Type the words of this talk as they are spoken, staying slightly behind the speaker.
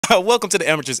Welcome to the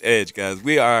Amateur's Edge, guys.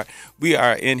 We are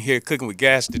in here cooking with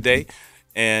gas today,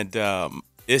 and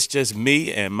it's just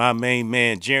me and my main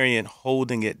man Jerrian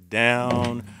holding it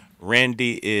down.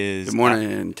 Randy is good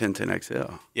morning,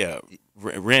 1010XL. Yeah,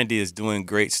 Randy is doing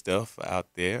great stuff out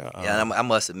there. Yeah, I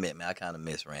must admit, man, I kind of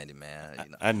miss Randy, man.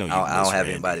 You know, I know you. I don't have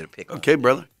Randy. anybody to pick on. Okay,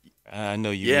 brother. I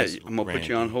know you. Yeah, miss I'm gonna Randy. put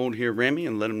you on hold here, Rami,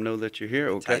 and let him know that you're here.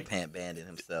 Okay. Tight pant bandit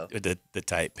himself. The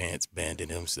tight pants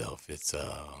bandit himself. It's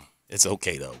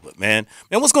okay though. But man,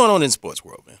 what's going on in the sports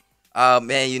world, man?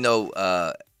 Man,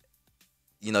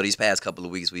 these past couple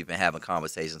of weeks we've been having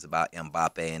conversations about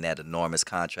Mbappe and that enormous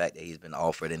contract that he's been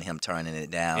offered and him turning it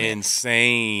down.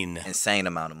 Insane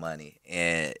amount of money.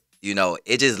 And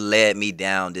it just led me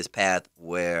down this path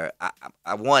where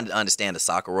I wanted to understand the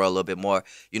soccer world a little bit more.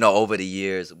 Over the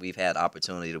years, we've had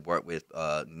opportunity to work with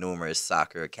numerous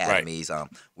soccer academies. Right.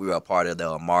 We were a part of the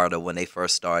Armada when they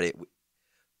first started.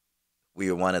 We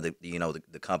were one of the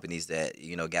companies that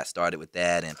got started with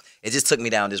that, and it just took me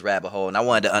down this rabbit hole. And I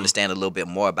wanted to understand a little bit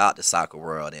more about the soccer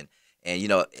world, and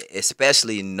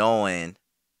especially knowing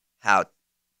how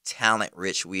talent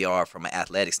rich we are from an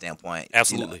athletic standpoint.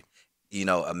 Absolutely.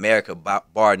 America,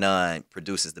 bar none,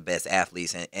 produces the best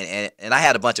athletes. And I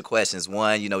had a bunch of questions.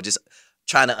 One, just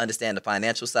trying to understand the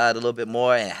financial side a little bit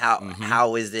more and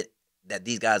how is it that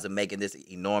these guys are making this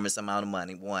enormous amount of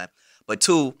money, one. But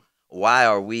two, why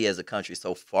are we as a country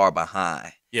so far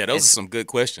behind? Yeah, those are some good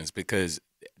questions because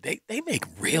they make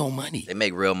real money. They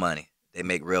make real money. They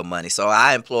make real money. So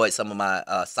I employed some of my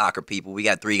soccer people. We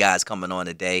got 3 guys coming on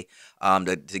today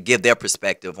to give their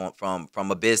perspective from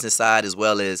a business side as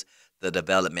well as the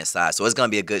development side. So it's going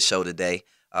to be a good show today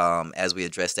as we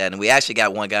address that. And we actually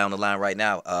got one guy on the line right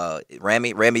now.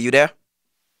 Rami, you there?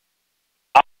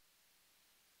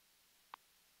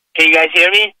 Can you guys hear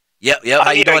me? Yep.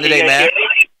 How you doing today, man?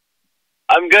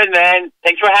 I'm good, man.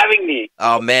 Thanks for having me.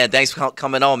 Oh, man, thanks for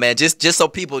coming on, man. Just so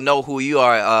people know who you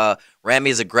are, Rami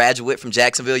is a graduate from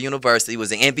Jacksonville University, was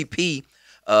the MVP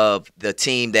of the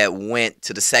team that went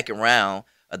to the second round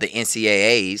of the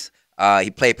NCAAs.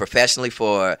 He played professionally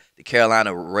for the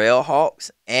Carolina Railhawks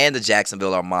and the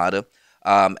Jacksonville Armada,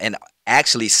 and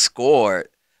actually scored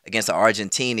against the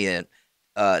Argentinian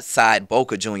side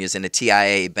Boca Juniors in the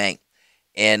TIA Bank.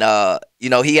 And,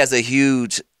 he has a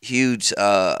huge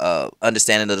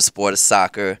understanding of the sport of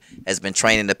soccer, has been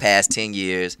training the past 10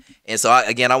 years. And so,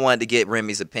 I wanted to get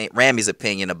Rami's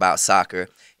opinion about soccer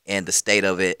and the state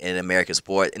of it in American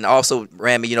sport. And also,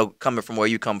 Rami, coming from where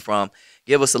you come from,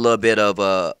 give us a little bit of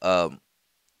a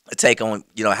take on,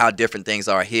 how different things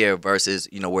are here versus,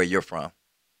 where you're from.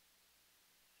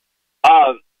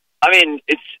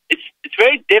 It's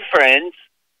very different.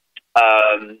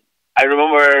 I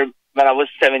remember when I was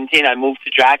 17, I moved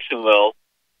to Jacksonville,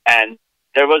 and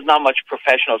there was not much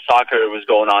professional soccer was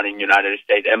going on in the United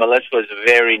States. MLS was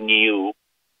very new.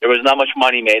 There was not much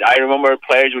money made. I remember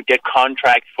players would get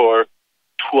contracts for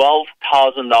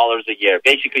 $12,000 a year,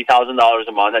 basically $1,000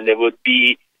 a month, and they would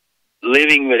be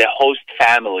living with a host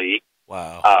family.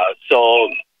 Wow. So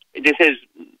this is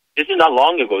not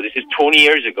long ago. This is 20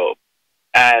 years ago.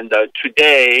 And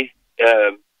today,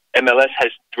 MLS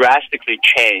has drastically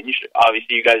changed.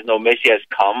 Obviously, you guys know Messi has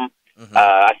come. Mm-hmm.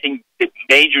 I think the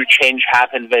major change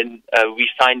happened when we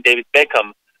signed David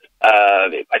Beckham.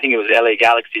 I think it was LA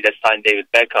Galaxy that signed David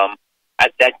Beckham.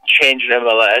 That changed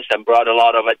MLS and brought a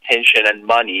lot of attention and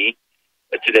money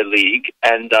to the league.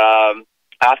 And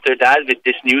after that, with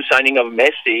this new signing of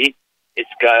Messi,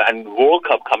 and World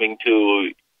Cup coming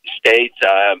to States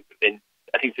in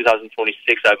I think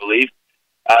 2026, I believe.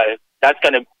 That's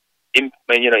going to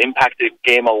impact the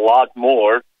game a lot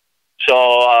more.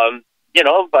 So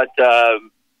but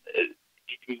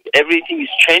everything is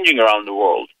changing around the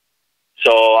world.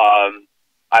 So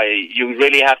you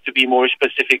really have to be more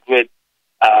specific with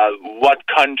what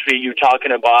country you're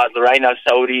talking about. Right now,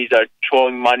 Saudis are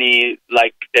throwing money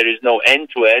like there is no end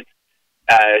to it.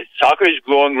 Soccer is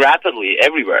growing rapidly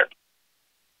everywhere.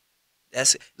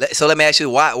 So let me ask you,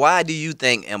 why do you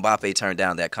think Mbappe turned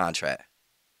down that contract?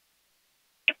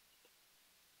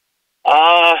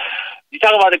 You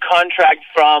talk about the contract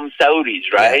from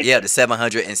Saudis, right? Yeah, the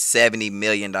 $770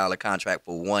 million contract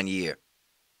for 1 year.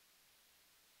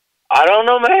 I don't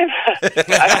know, man.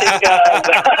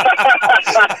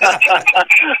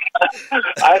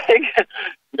 I think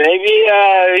maybe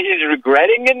he's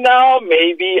regretting it now.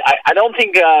 Maybe I don't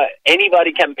think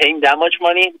anybody can pay him that much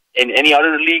money in any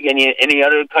other league, any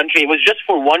other country. It was just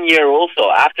for 1 year. Also,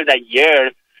 after that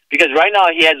year, because right now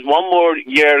he has one more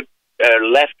year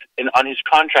left on his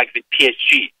contract with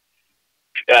PSG,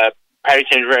 Paris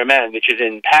Saint-Germain, which is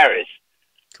in Paris.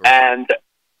 Correct. And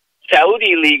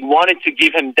Saudi League wanted to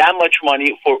give him that much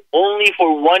money only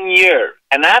for 1 year.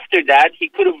 And after that, he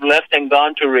could have left and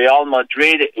gone to Real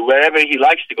Madrid, wherever he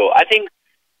likes to go. I think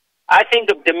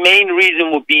the main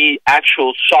reason would be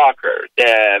actual soccer.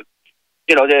 The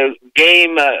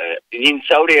game in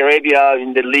Saudi Arabia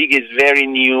in the league is very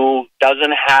new,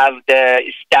 doesn't have the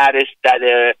status that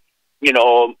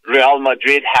Real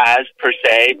Madrid has per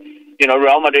se.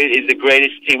 Real Madrid is the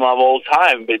greatest team of all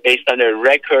time, but based on their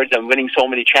records and winning so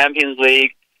many Champions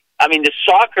League. I mean, the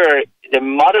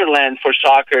motherland for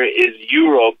soccer is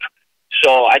Europe.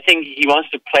 So I think he wants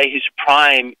to play his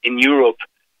prime in Europe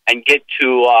and get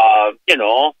to,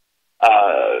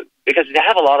 because they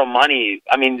have a lot of money.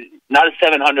 I mean, not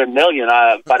 $700 million,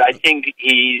 but I think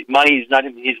money is not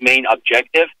his main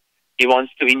objective. He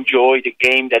wants to enjoy the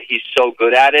game that he's so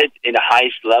good at it in the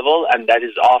highest level, and that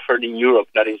is offered in Europe,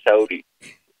 not in Saudi.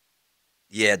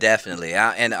 Yeah, definitely.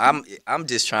 I'm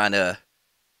just trying to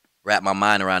wrap my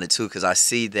mind around it too, because I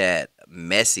see that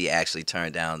Messi actually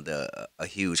turned down a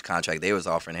huge contract. They was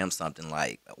offering him something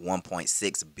like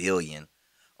 $1.6 billion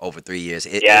over 3 years.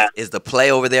 Is the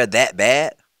play over there that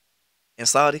bad in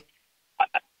Saudi?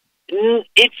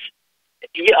 It's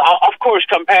of course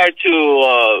compared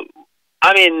to.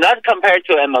 Not compared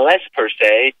to MLS per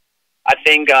se. I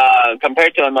think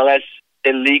compared to MLS,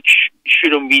 the league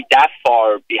shouldn't be that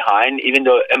far behind, even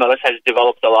though MLS has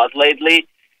developed a lot lately.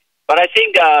 But I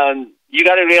think you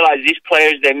got to realize these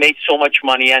players, they made so much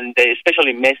money, and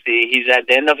especially Messi, he's at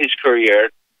the end of his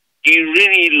career. He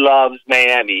really loves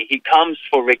Miami. He comes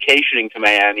for vacationing to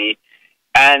Miami,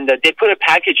 and they put a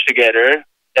package together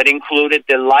that included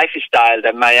the lifestyle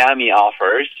that Miami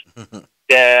offers,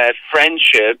 the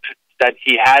friendship that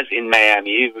he has in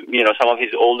Miami, some of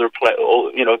his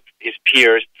his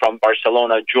peers from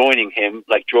Barcelona joining him,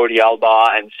 like Jordi Alba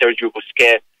and Sergio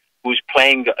Busquets, who's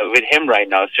playing with him right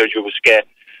now, Sergio Busquets.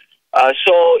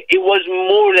 So it was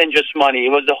more than just money.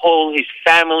 It was his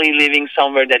family living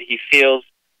somewhere that he feels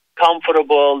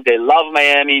comfortable. They love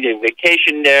Miami. They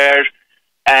vacation there,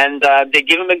 and they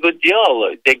give him a good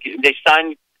deal. He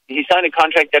signed a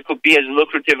contract that could be as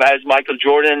lucrative as Michael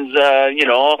Jordan's,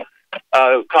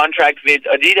 contract with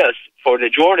Adidas for the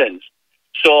Jordans.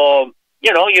 So,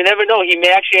 you never know. He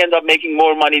may actually end up making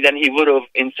more money than he would have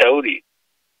in Saudi.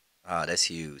 Oh, that's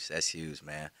huge. That's huge,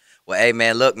 man. Well, hey,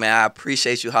 man, look, man, I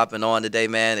appreciate you hopping on today,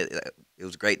 man. It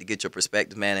was great to get your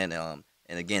perspective, man. And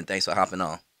again, thanks for hopping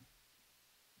on.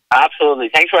 Absolutely.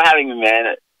 Thanks for having me,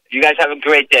 man. You guys have a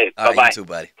great day. All Bye-bye. right, you too,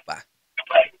 buddy. Bye.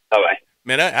 Bye-bye.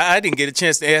 Man, I didn't get a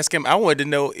chance to ask him. I wanted to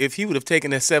know if he would have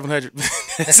taken that $700 million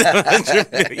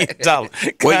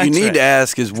contract. What you need to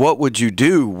ask is, what would you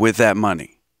do with that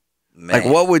money? Man.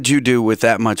 Like, what would you do with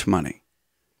that much money?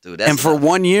 Dude, that's and for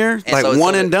 1 year? Like,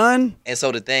 one and done? And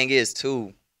so the thing is,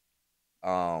 too,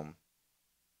 Mbappe's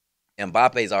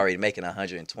already making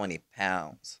 120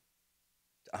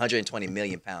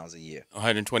 million pounds a year.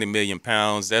 120 million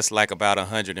pounds. That's like about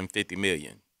 150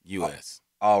 million U.S.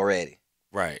 Already.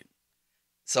 Right.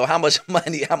 So how much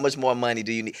more money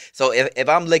do you need? So if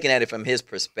I'm looking at it from his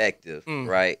perspective,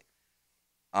 right?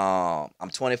 I'm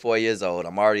 24 years old.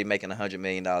 I'm already making $100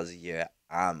 million a year.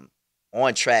 I'm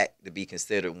on track to be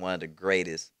considered one of the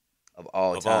greatest of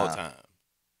all time.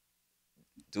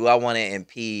 Do I want to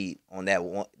impede on that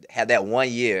one? Have that 1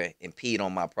 year impede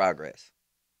on my progress?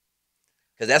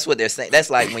 Because that's what they're saying. That's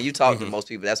like when you talk to most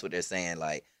people, that's what they're saying.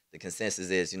 Like the consensus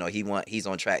is, he's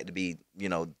on track to be,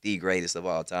 the greatest of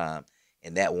all time,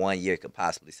 and that 1 year could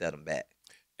possibly set him back.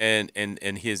 And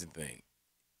here's the thing: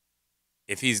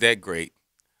 if he's that great,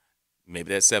 maybe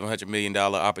that $700 million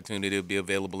opportunity will be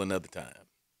available another time.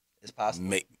 It's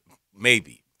possible.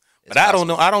 Maybe. But I don't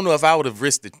know. I don't know if I would have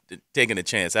risked taking a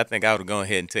chance. I think I would have gone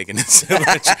ahead and taken the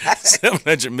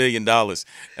 $700 million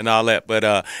and all that.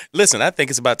 But listen, I think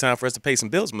it's about time for us to pay some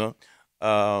bills, man.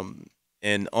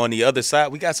 And on the other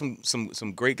side, we got some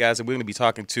great guys that we're going to be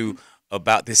talking to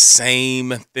about this same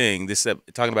thing.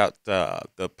 Talking about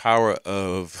the power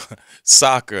of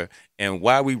soccer and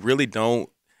why we really don't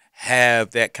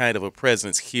have that kind of a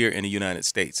presence here in the United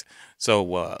States. So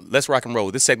let's rock and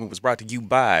roll. This segment was brought to you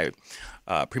by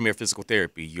Premier Physical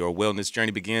Therapy. Your wellness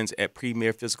journey begins at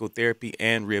Premier Physical Therapy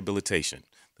and Rehabilitation,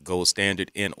 the gold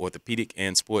standard in orthopedic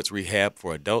and sports rehab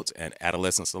for adults and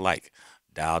adolescents alike.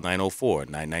 Dial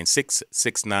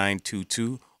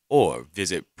 904-996-6922 or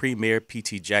visit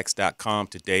premierptjacks.com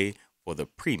today for the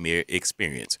Premier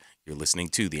experience. You're listening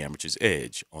to The Amateur's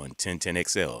Edge on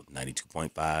 1010XL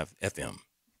 92.5 FM.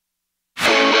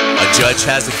 A judge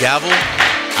has a gavel,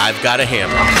 I've got a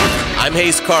hammer. I'm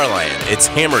Hayes Carlion. It's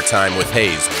Hammer Time with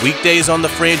Hayes. Weekdays on The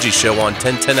Frangie Show on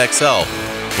 1010XL,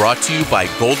 brought to you by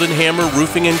Golden Hammer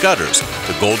Roofing and Gutters,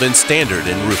 the golden standard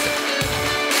in roofing.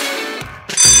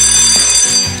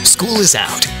 School is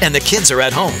out and the kids are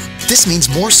at home. This means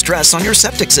more stress on your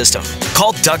septic system.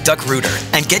 Call Duck Duck Rooter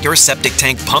and get your septic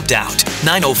tank pumped out.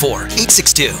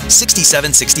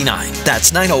 904-862-6769. That's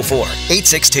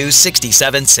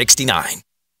 904-862-6769.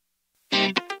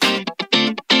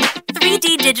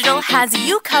 3D Digital has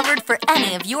you covered for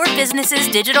any of your business's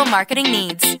digital marketing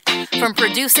needs. From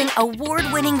producing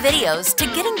award-winning videos to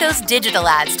getting those digital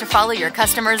ads to follow your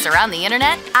customers around the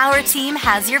internet, our team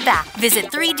has your back. Visit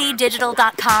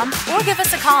 3ddigital.com or give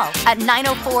us a call at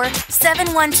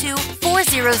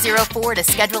 904-712-4004 to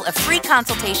schedule a free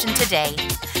consultation today.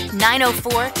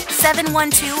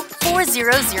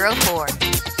 904-712-4004.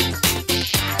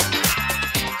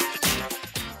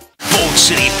 Bold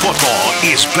City Football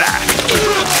is back.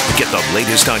 Get the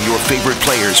latest on your favorite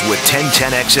players with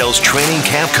 1010XL's training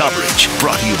camp coverage.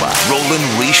 Brought to you by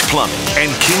Roland Leash Plumbing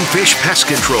and Kingfish Pest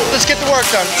Control. Let's get the work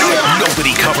done.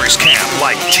 Nobody covers camp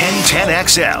like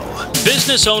 1010XL.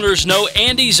 Business owners know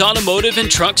Andy's Automotive and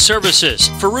Truck Services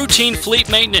for routine fleet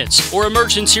maintenance or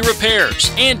emergency repairs.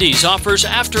 Andy's offers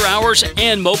after-hours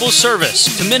and mobile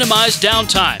service to minimize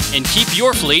downtime and keep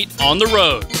your fleet on the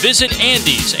road. Visit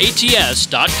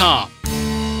andysats.com.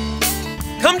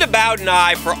 Come to Bowden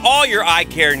Eye for all your eye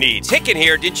care needs. Hicken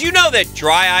here. Did you know that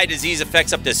dry eye disease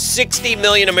affects up to 60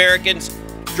 million Americans?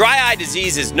 Dry eye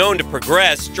disease is known to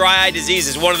progress. Dry eye disease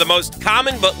is one of the most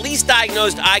common but least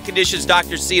diagnosed eye conditions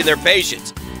doctors see in their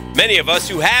patients. Many of us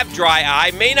who have dry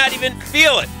eye may not even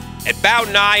feel it. At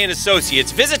Bowden Eye and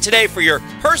Associates, visit today for your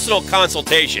personal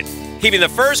consultation. Keeping the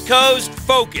First Coast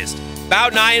focused.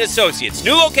 Bowden Eye and Associates.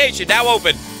 New location now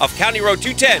open off County Road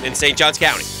 210 in St. Johns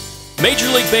County. Major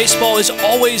League Baseball is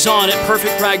always on at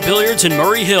Perfect Rag Billiards in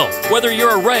Murray Hill. Whether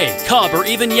you're a Ray, Cub, or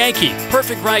even Yankee,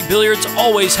 Perfect Rag Billiards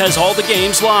always has all the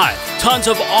games live. Tons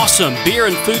of awesome beer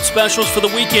and food specials for the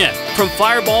weekend, from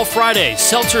Fireball Fridays,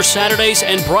 Seltzer Saturdays,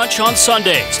 and brunch on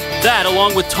Sundays. That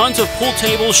along with tons of pool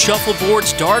tables,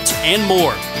 shuffleboards, darts, and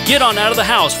more. Get on out of the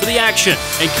house for the action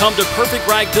and come to Perfect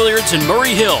Rag Billiards in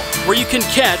Murray Hill, where you can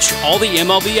catch all the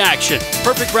MLB action.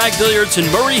 Perfect Rag Billiards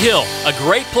in Murray Hill, a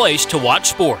great place to watch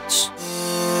sports.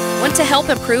 Want to help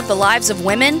improve the lives of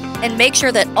women and make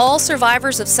sure that all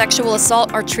survivors of sexual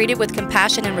assault are treated with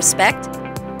compassion and respect?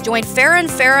 Join Farah and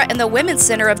Farah and the Women's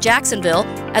Center of Jacksonville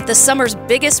at the summer's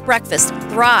biggest breakfast,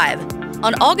 Thrive,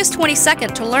 on August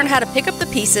 22nd to learn how to pick up the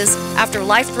pieces after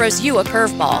life throws you a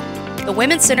curveball. The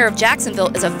Women's Center of Jacksonville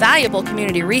is a valuable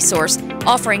community resource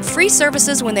offering free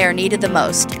services when they are needed the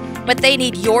most, but they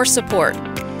need your support.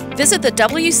 Visit the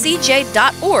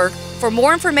WCJ.org for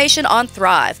more information on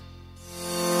Thrive.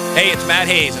 Hey, it's Matt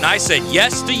Hayes, and I said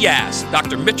yes to Yas,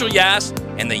 Dr. Mitchell Yas,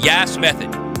 and the Yas method.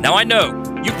 Now I know,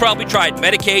 you've probably tried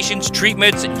medications,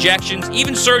 treatments, injections,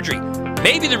 even surgery.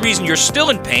 Maybe the reason you're still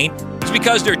in pain is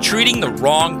because they're treating the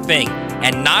wrong thing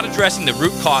and not addressing the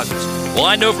root causes. Well,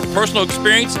 I know from personal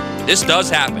experience, this does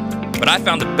happen. But I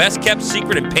found the best kept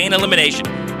secret in pain elimination,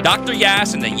 Dr.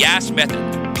 Yas and the Yas method.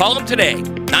 Call him today,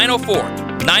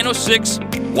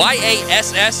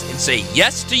 904-906-YASS, and say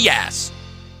yes to Yas.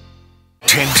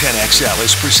 1010XL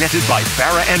is presented by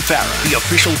Farah and Farah, the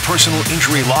official personal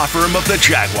injury law firm of the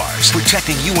Jaguars,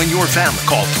 protecting you and your family.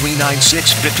 Call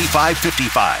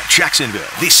 396-5555. Jacksonville,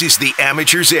 this is the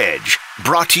Amateur's Edge,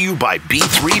 brought to you by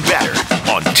B3 Batter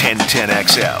on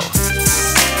 1010XL.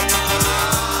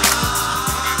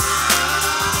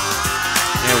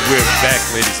 And we're back,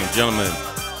 ladies and gentlemen.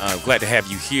 Glad to have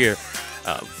you here.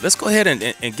 Let's go ahead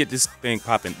and get this thing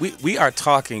popping. We are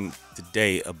talking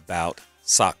today about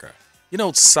soccer. You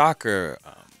know, soccer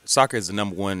is the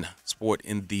 #1 sport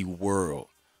in the world.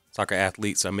 Soccer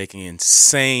athletes are making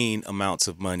insane amounts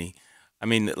of money. I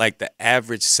mean, like the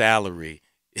average salary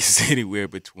is anywhere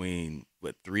between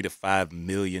 $3 to $5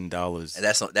 million. And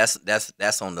that's on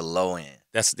the low end.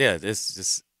 That's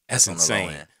insane. On the low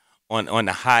end. On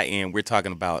the high end, we're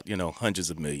talking about hundreds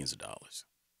of millions of dollars.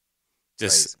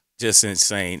 Just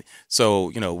insane.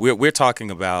 So we're talking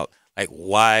about like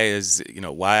why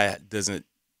doesn't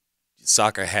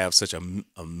soccer have such a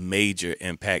major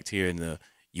impact here in the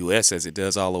U.S. as it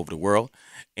does all over the world?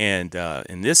 And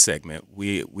in this segment,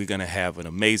 we're going to have an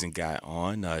amazing guy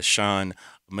on, Sean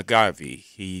McGarvey.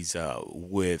 He's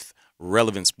with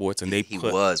Relevant Sports, and he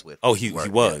was with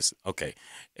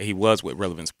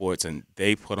Relevant Sports, and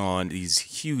they put on these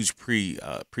huge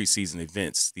preseason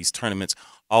events, these tournaments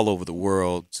all over the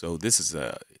world. So this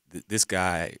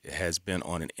guy has been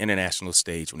on an international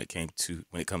stage when it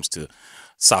comes to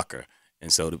soccer.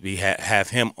 And so to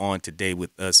have him on today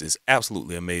with us is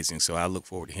absolutely amazing. So I look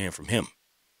forward to hearing from him.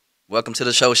 Welcome to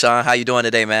the show, Sean. How you doing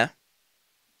today, man?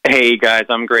 Hey guys,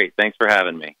 I'm great. Thanks for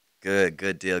having me.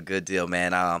 Good deal,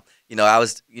 man. I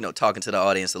was, talking to the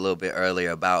audience a little bit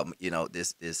earlier about,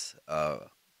 this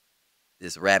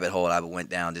rabbit hole I went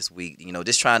down this week,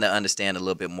 just trying to understand a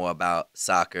little bit more about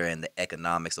soccer and the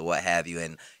economics or what have you.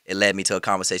 And it led me to a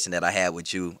conversation that I had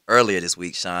with you earlier this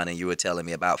week, Sean, and you were telling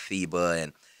me about FIBA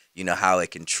and, how it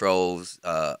controls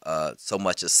so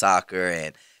much of soccer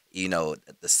and,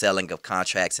 the selling of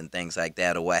contracts and things like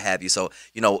that or what have you. So,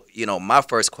 my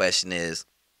first question is,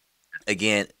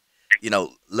 again,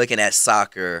 looking at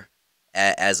soccer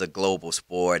as a global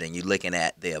sport and you're looking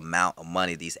at the amount of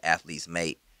money these athletes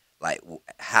make, like,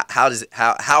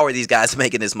 how are these guys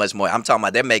making this much more? I'm talking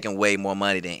about they're making way more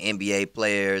money than NBA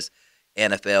players,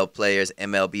 NFL players,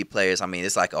 MLB players. I mean,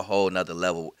 it's like a whole nother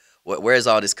level. Where is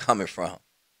all this coming from?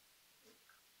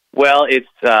 Well,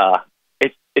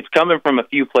 it's coming from a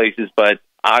few places, but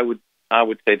I would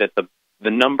say that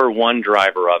the number one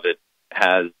driver of it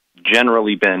has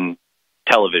generally been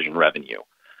television revenue.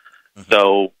 Mm-hmm.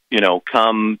 So,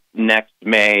 come next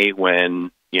May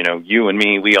when, you and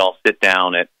me, we all sit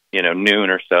down at, noon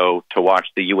or so to watch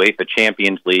the UEFA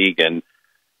Champions League and,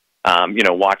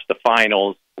 watch the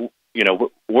finals.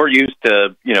 We're used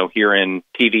to, hearing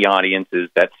TV audiences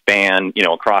that span,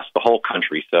 across the whole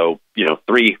country. So,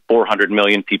 300-400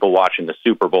 million people watching the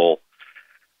Super Bowl.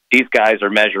 These guys are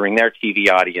measuring their TV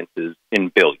audiences in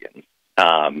billions.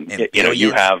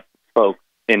 You have folks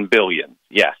in billions.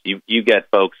 Yes, you get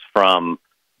folks from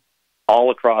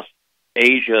all across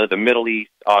Asia, the Middle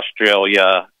East,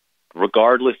 Australia,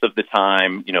 regardless of the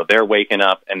time, they're waking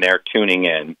up and they're tuning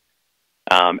in.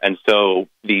 And so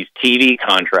these TV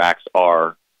contracts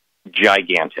are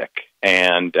gigantic.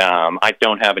 And I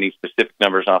don't have any specific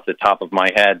numbers off the top of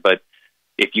my head, but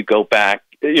if you go back,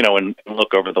 and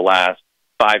look over the last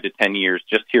 5 to 10 years,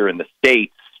 just here in the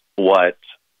States, what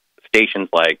stations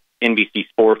like NBC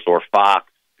Sports or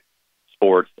Fox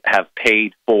Sports have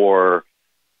paid for,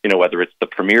 whether it's the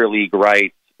Premier League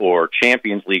rights or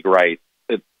Champions League rights,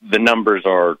 the numbers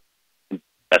are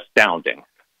astounding.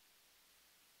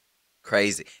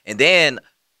 Crazy. And then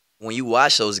when you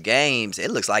watch those games,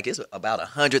 it looks like it's about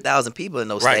 100,000 people in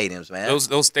those stadiums, man. Those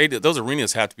stadiums, those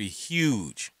arenas have to be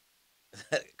huge.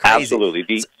 Absolutely.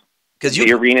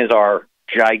 The arenas are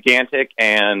gigantic,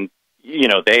 and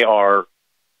they are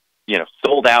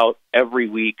sold out every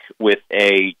week with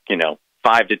a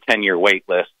 5 to 10 year wait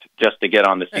list just to get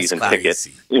on the season ticket.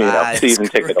 Season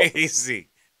ticket. Crazy.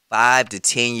 5 to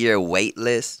 10 year wait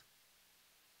list.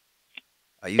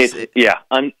 Are you?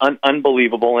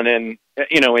 Unbelievable. And then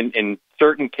in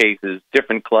certain cases,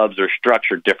 different clubs are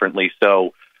structured differently.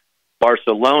 So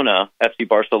Barcelona, FC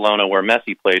Barcelona, where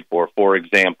Messi played for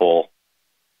example,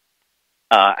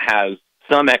 has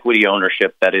some equity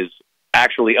ownership that is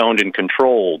actually owned and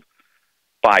controlled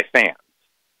by fans.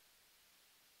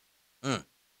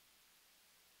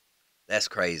 That's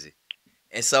crazy.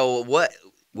 And so what,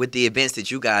 with the events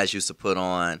that you guys used to put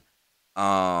on,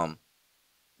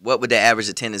 what would the average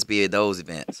attendance be at those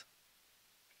events?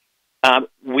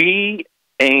 We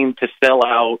aim to sell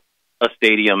out a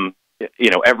stadium,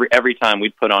 every time we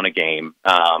put on a game.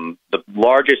 The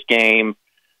largest game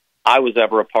I was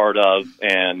ever a part of,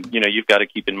 and, you've got to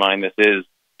keep in mind this is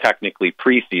technically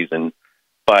preseason,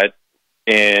 but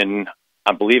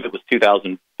I believe it was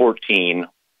 2014,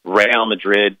 Real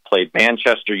Madrid played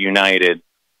Manchester United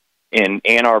in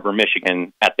Ann Arbor,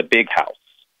 Michigan at the Big House.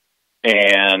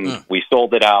 And we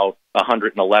sold it out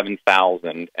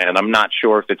 111,000. And I'm not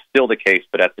sure if it's still the case,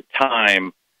 but at the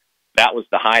time, that was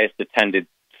the highest attended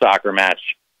soccer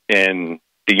match in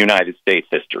the United States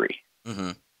history.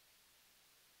 Mm-hmm.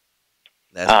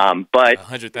 But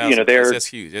 100,000, that's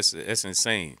huge. That's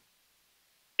insane.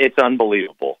 It's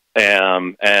unbelievable.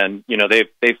 And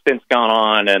they've since gone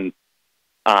on, and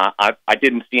I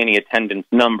didn't see any attendance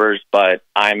numbers, but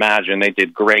I imagine they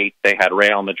did great. They had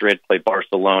Real Madrid play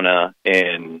Barcelona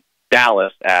in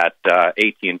Dallas at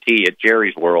AT&T at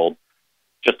Jerry's World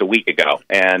just a week ago.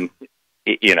 And,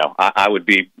 I would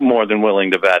be more than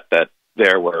willing to bet that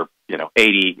there were,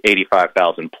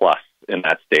 85,000 plus in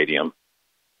that stadium.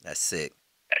 That's sick.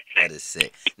 That is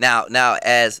sick. Now,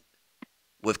 as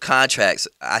with contracts,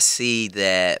 I see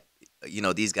that,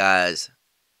 these guys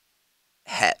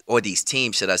or these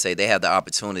teams, should I say, they have the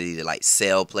opportunity to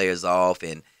sell players off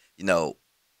and,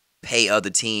 pay other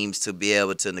teams to be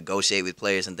able to negotiate with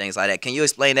players and things like that. Can you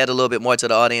explain that a little bit more to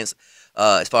the audience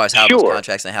as far as how those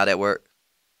contracts and how that work?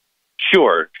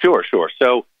 Sure.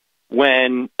 So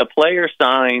when a player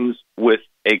signs with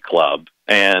a club,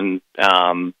 and,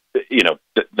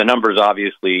 the numbers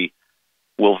obviously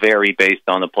will vary based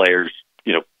on the player's,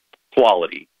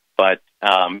 quality. But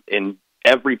in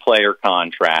every player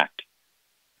contract,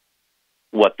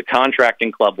 what the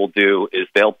contracting club will do is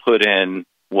they'll put in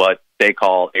what they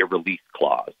call a release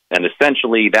clause. And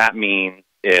essentially that means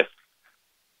if,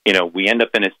 we end up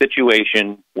in a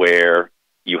situation where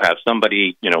you have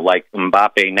somebody, like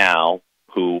Mbappe now,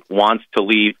 who wants to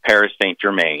leave Paris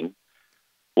Saint-Germain,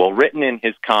 well, written in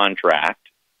his contract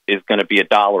is going to be a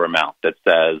dollar amount that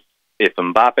says if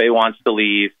Mbappe wants to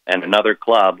leave and another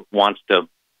club wants to,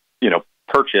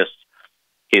 purchase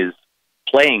his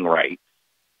playing rights,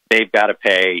 they've got to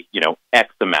pay,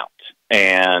 X amount.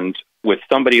 And with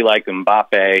somebody like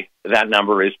Mbappe, that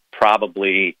number is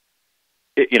probably,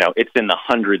 it's in the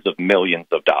hundreds of millions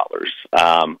of dollars.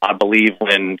 I believe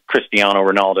when Cristiano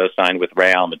Ronaldo signed with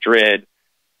Real Madrid,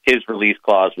 his release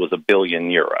clause was €1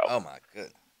 billion. Oh my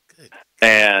goodness.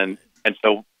 And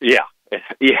so, yeah.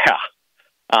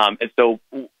 And so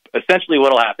essentially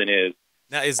what will happen is,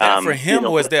 now, is that for him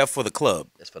or is that for the club?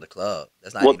 That's for the club.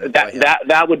 That's not well, even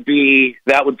that would be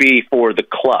for the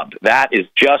club. That is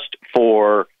just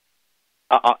for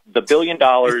the $1 billion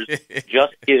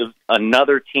just gives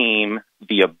another team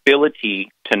the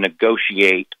ability to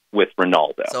negotiate with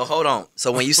Ronaldo. So hold on.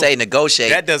 So when you say negotiate,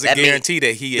 that doesn't guarantee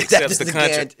that he accepts the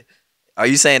contract. Are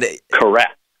you saying that?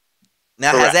 Correct.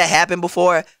 Now, has that happened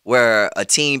before where a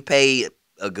team paid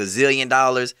 $1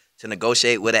 gazillion to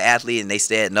negotiate with an athlete and they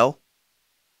said no?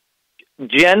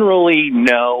 Generally,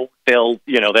 no. They'll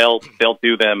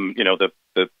do them,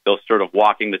 they'll sort of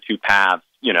walking the two paths,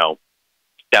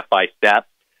 step by step.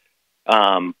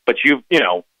 But you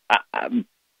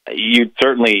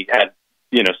certainly had,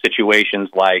 situations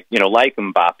like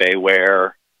Mbappe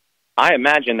where I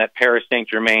imagine that Paris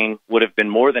Saint-Germain would have been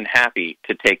more than happy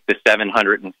to take the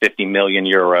 €750 million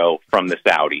from the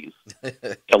Saudis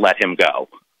to let him go.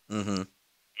 Mm-hmm.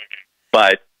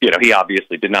 But he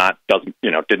obviously did not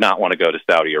want to go to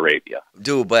Saudi Arabia.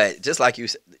 Dude, but just like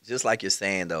you're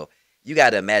saying though, you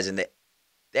got to imagine that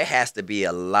there has to be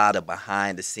a lot of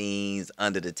behind the scenes,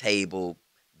 under the table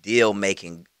deal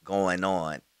making going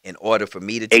on in order for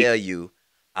me to tell you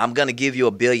I'm going to give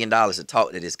you $1 billion to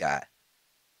talk to this guy.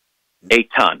 A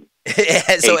ton.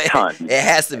 So it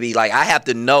has to be like I have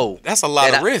to know. That's a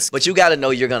lot of risk. But you got to know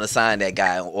you're going to sign that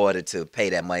guy in order to pay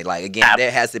that money. Like again,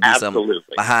 there has to be some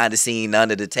behind the scene,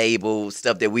 under the table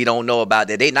stuff that we don't know about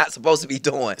that they're not supposed to be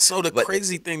doing. So the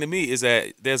crazy thing to me is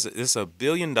that there's $1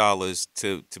 billion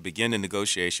to begin the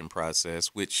negotiation process,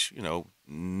 which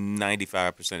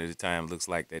 95% of the time looks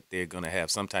like that they're going to have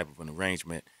some type of an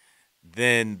arrangement.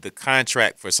 Then the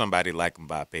contract for somebody like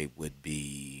Mbappe would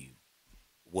be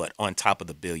what, on top of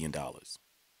the $1 billion?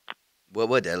 What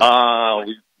would that look?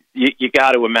 You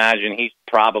got to imagine he's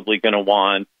probably going to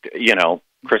want,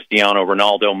 Cristiano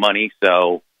Ronaldo money.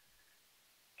 So,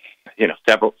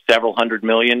 several hundred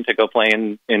million to go play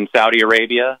in Saudi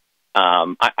Arabia.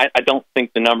 I don't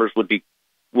think the numbers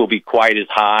will be quite as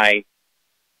high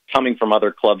coming from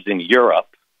other clubs in Europe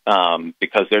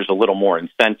because there's a little more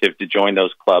incentive to join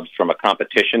those clubs from a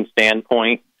competition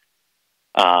standpoint.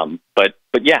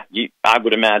 But yeah, I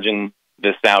would imagine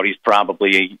the Saudis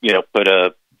probably, put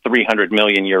a €300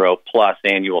 million plus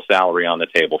annual salary on the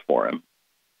table for him.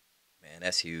 Man,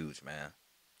 that's huge, man.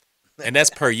 And that's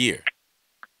per year.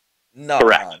 No,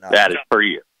 correct. No. That is per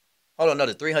year. Hold on, no,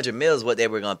 the $300 million is what they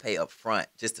were going to pay up front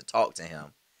just to talk to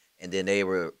him, and then they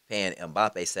were paying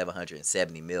Mbappe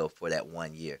 $770 million for that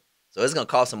 1 year. So it's going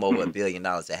to cost him over $1 billion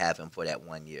to have him for that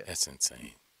 1 year. That's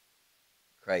insane.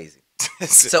 Crazy.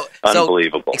 So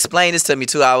unbelievable. Explain this to me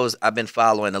too. I've been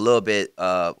following a little bit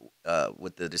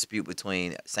with the dispute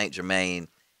between Saint Germain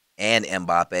and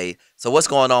Mbappe. So what's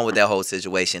going on with that whole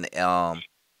situation?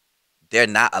 They're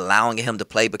not allowing him to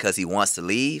play because he wants to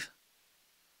leave.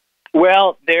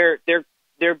 Well, they're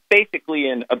basically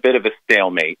in a bit of a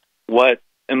stalemate. What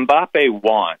Mbappe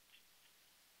wants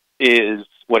is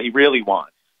what he really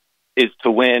wants is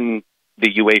to win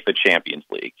the UEFA Champions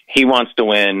League. He wants to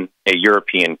win a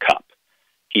European Cup.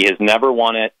 He has never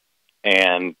won it,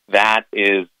 and that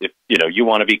is, if you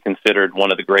want to be considered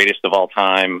one of the greatest of all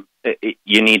time,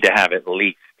 you need to have at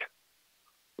least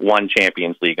one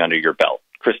Champions League under your belt.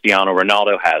 Cristiano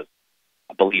Ronaldo has,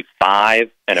 I believe, 5,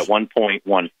 and at one point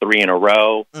won 3 in a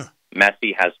row.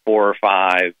 Messi has 4 or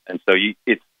 5, and so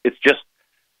it's just,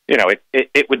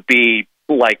 it would be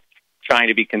like trying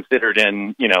to be considered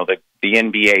in, the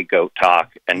NBA GOAT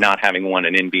talk and not having won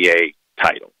an NBA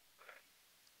title.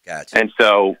 Gotcha. And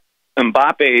so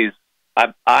Mbappe's,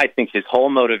 I think his whole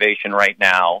motivation right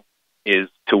now is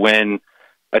to win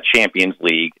a Champions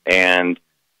League, and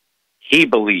he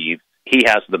believes he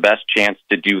has the best chance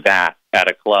to do that at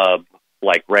a club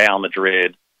like Real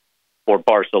Madrid or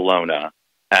Barcelona,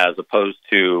 as opposed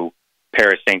to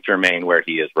Paris Saint-Germain where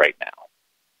he is right now.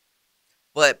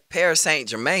 But Paris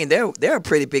Saint-Germain, they're a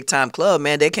pretty big-time club,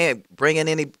 man. They can't bring in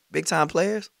any big-time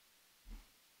players?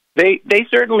 They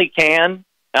certainly can.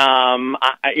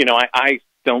 I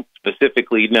don't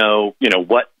specifically know,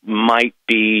 what might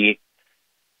be,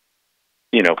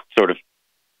 sort of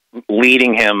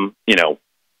leading him,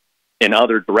 in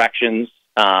other directions.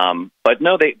 But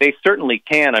no, they certainly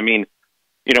can. I mean,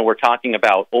 we're talking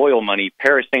about oil money.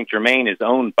 Paris Saint-Germain is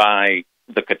owned by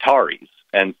the Qataris.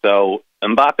 And so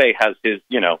Mbappe has his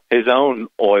own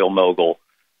oil mogul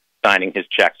signing his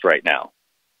checks right now.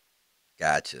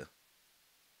 Gotcha.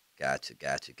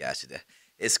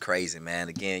 It's crazy, man.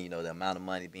 Again, the amount of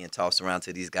money being tossed around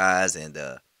to these guys and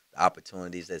the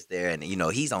opportunities that's there. And,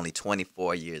 he's only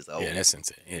 24 years old. Yeah, that's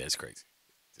insane. Yeah, it's crazy.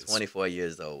 24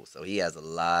 years old, so he has a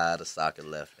lot of soccer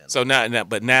left in him. So now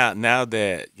that now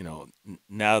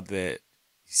that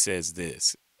he says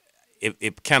this,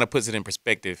 it kind of puts it in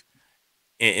perspective.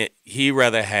 He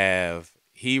rather have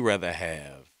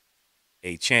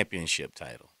a championship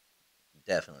title,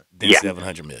 definitely, than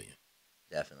 $700 million.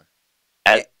 Definitely.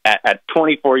 At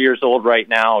 24 years old right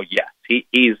now, yes,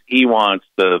 he wants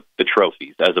the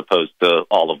trophies as opposed to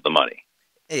all of the money.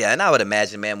 Yeah, and I would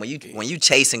imagine, man, when you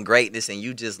chasing greatness and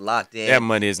you just locked in, that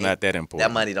money is not that important.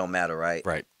 That money don't matter, right?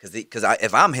 Right. Because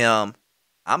if I'm him,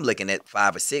 I'm looking at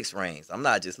 5 or 6 rings. I'm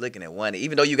not just looking at one,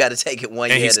 even though you got to take it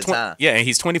one year at a time. Yeah, and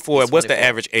he's 24. What's the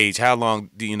average age? How long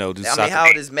do you know? How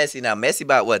old is Messi now? Messi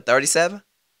about what, 37?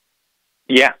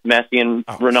 Yeah, Messi and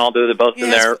Ronaldo, they're both in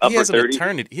their upper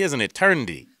 30s. He has an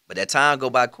eternity. But that time go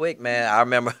by quick, man. I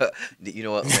remember,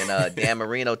 when Dan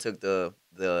Marino took the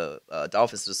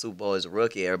Dolphins to the Super Bowl as a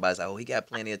rookie, everybody's like, oh, he got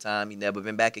plenty of time. He never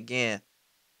been back again.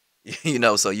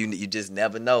 So you just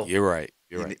never know. You're right.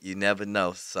 You never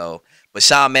know. So, but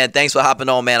Sean, man, thanks for hopping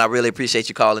on, man. I really appreciate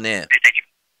you calling in.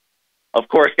 Of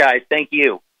course, guys. Thank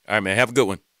you. All right, man. Have a good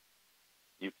one.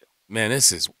 You too. Man,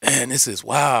 this is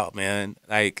wild, man.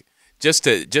 Like just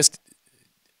to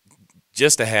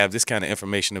have this kind of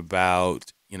information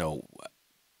about,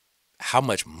 how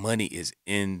much money is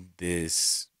in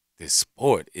this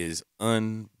sport is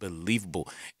unbelievable,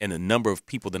 and the number of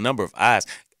people, the number of eyes.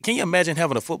 Can you imagine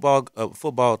having a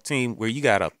football team where you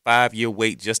got a 5-year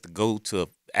wait just to go to an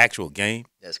actual game?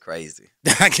 That's crazy.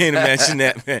 I can't imagine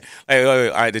that, man. Like,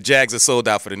 all right, the Jags are sold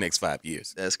out for the next 5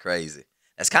 years. That's crazy.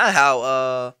 That's kind of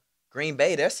how Green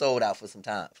Bay, they're sold out for some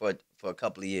time, for a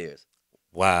couple of years.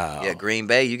 Wow. Yeah, Green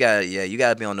Bay, you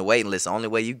gotta be on the waiting list. The only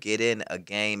way you get in a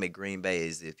game at Green Bay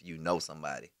is if you know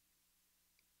somebody.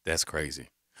 That's crazy.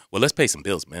 Well, let's pay some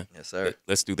bills, man. Yes, sir.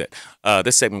 Let's do that.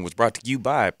 This segment was brought to you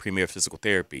by Premier Physical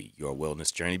Therapy. Your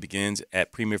wellness journey begins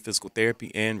at Premier Physical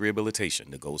Therapy and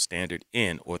Rehabilitation, the gold standard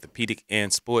in orthopedic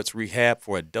and sports rehab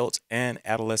for adults and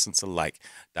adolescents alike.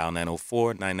 Dial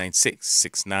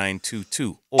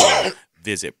 904-996-6922 or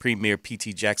visit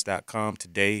PremierPTJax.com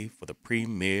today for the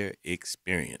premier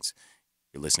experience.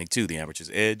 You're listening to The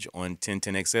Amateur's Edge on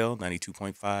 1010XL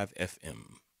 92.5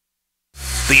 FM.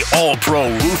 The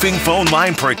All-Pro Roofing phone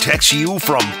line protects you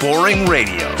from boring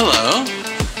radio. Hello?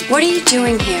 What are you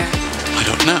doing here? I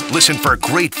don't know. Listen for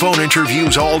great phone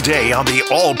interviews all day on the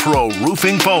All-Pro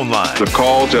Roofing phone line. The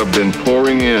calls have been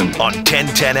pouring in. On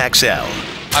 1010XL.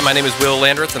 Hi, my name is Will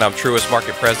Landreth, and I'm Truist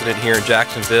Market President here in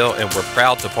Jacksonville, and we're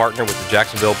proud to partner with the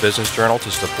Jacksonville Business Journal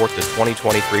to support the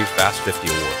 2023 Fast 50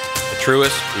 Award. At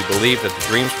Truist, we believe that the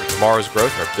dreams for tomorrow's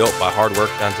growth are built by hard work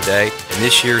done today, and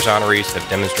this year's honorees have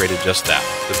demonstrated just that.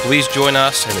 So please join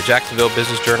us in the Jacksonville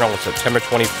Business Journal on September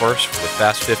 21st for the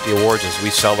Fast 50 Awards as we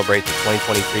celebrate the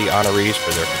 2023 honorees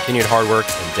for their continued hard work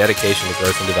and dedication to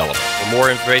growth and development. For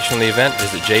more information on the event,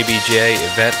 visit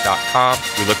jbjaevent.com.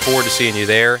 We look forward to seeing you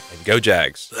there, and go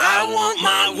Jags. I want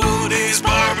my Woody's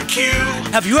barbecue.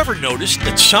 Have you ever noticed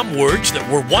that some words that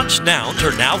were once nouns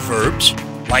are now verbs?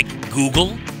 Like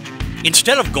Google?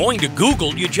 Instead of going to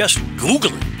Google, you just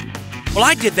Google it. Well,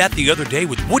 I did that the other day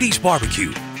with Woody's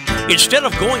Barbecue. Instead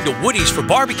of going to Woody's for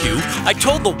barbecue, I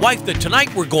told the wife that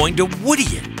tonight we're going to Woody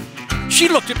it. She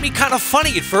looked at me kind of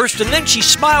funny at first, and then she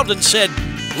smiled and said,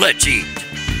 "Let's eat."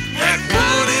 At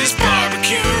Woody's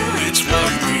Barbecue, it's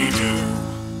what we do.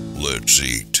 Let's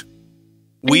eat.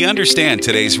 We understand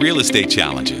today's real estate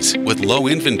challenges. With low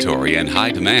inventory and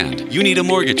high demand, you need a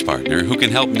mortgage partner who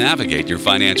can help navigate your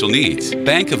financial needs.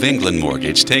 Bank of England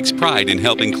Mortgage takes pride in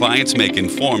helping clients make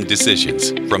informed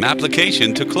decisions. From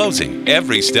application to closing,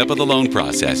 every step of the loan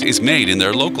process is made in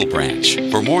their local branch.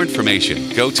 For more information,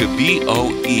 go to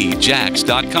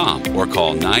boejax.com or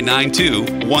call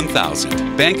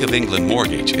 992-1000. Bank of England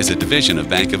Mortgage is a division of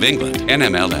Bank of England,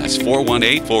 NMLS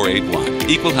 418481.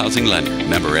 Equal housing lender,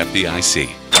 member FDIC.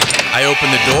 I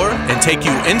open the door and take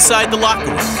you inside the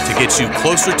locker room to get you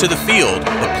closer to the field,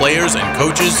 the players and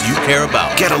coaches you care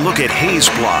about. Get a look at Hayes'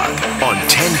 blog on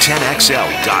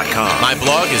 1010XL.com. My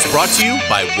blog is brought to you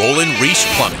by Roland Reich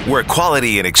Plumbing, where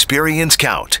quality and experience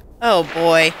count. Oh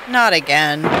boy, not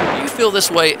again. Do you feel this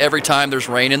way every time there's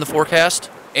rain in the forecast?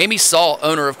 Amy Salt,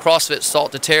 owner of CrossFit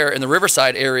Salt to Tear in the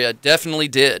Riverside area, definitely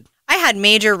did. I had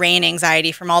major rain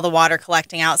anxiety from all the water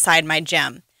collecting outside my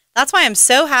gym. That's why I'm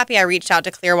so happy I reached out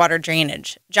to Clearwater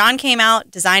Drainage. John came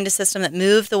out, designed a system that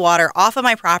moved the water off of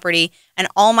my property, and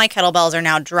all my kettlebells are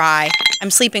now dry.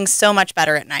 I'm sleeping so much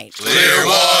better at night.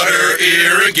 Clearwater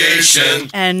Irrigation.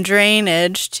 And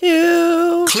drainage,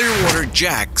 too.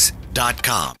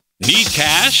 ClearwaterJacks.com. Need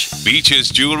cash? Beaches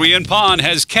Jewelry and Pawn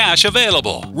has cash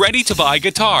available. Ready to buy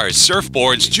guitars,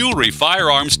 surfboards, jewelry,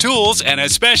 firearms, tools, and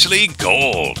especially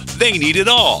gold. They need it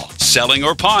all. Selling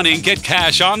or pawning, get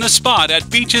cash on the spot at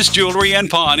Beaches Jewelry and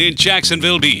Pawn in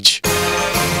Jacksonville Beach.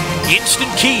 Instant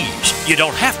Keys. You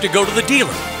don't have to go to the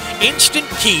dealer. Instant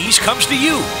Keys comes to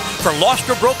you. For lost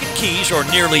or broken keys or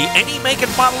nearly any make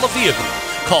and model of vehicle,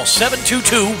 call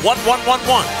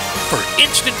 722-1111 for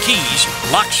Instant Keys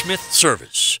locksmith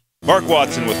service. Mark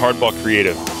Watson with Hardball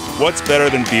Creative. What's better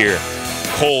than beer?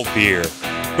 Cold beer.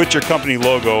 Put your company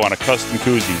logo on a custom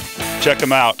koozie. Check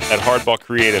them out at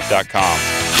hardballcreative.com.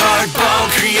 Hardball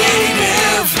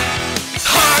Creative.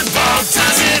 Hardball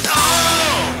does it all.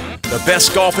 The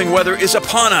best golfing weather is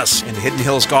upon us, and Hidden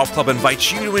Hills Golf Club invites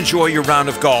you to enjoy your round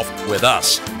of golf with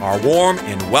us. Our warm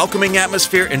and welcoming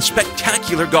atmosphere and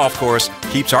spectacular golf course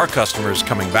keeps our customers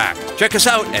coming back. Check us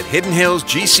out at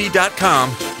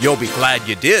hiddenhillsgc.com. You'll be glad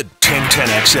you did.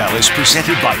 1010XL is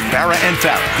presented by Farah &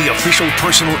 Farah, the official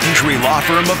personal injury law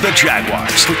firm of the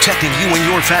Jaguars. Protecting you and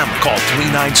your family. Call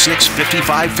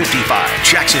 396-5555.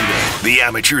 Jacksonville, the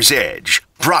amateur's edge.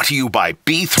 Brought to you by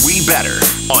B3 Better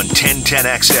on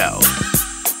 1010XL.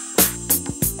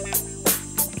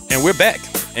 And we're back.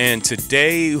 And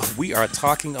today we are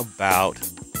talking about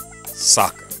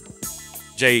soccer.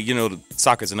 Jay, you know,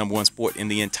 soccer is the #1 sport in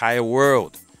the entire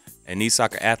world. And these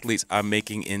soccer athletes are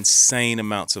making insane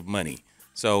amounts of money.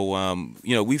 So,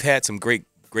 you know, we've had some great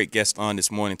guests on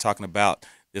this morning talking about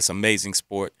this amazing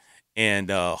sport. And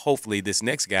hopefully this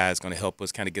next guy is going to help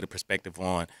us kind of get a perspective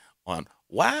on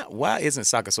why isn't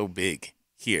soccer so big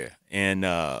here? And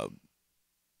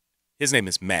his name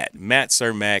is Matt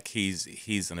Cermak.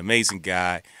 He's an amazing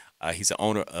guy. He's the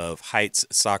owner of Heights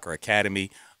Soccer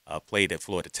Academy, played at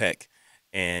Florida Tech.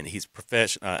 And he's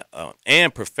professional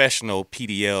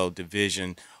PDL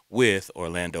division with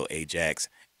Orlando Ajax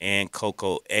and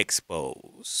Cocoa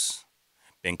Expos.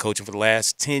 Been coaching for the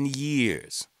last 10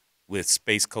 years with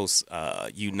Space Coast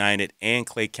United and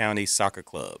Clay County Soccer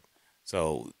Club.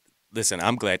 So, listen,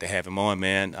 I'm glad to have him on,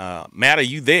 man. Matt, are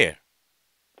you there?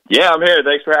 Yeah, I'm here.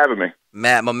 Thanks for having me.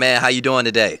 Matt, my man, how you doing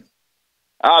today?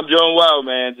 I'm doing well,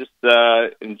 man. Just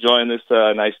enjoying this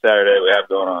nice Saturday we have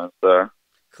going on. So.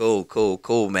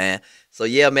 Cool, man. So,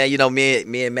 yeah, man, you know, me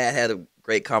and Matt had a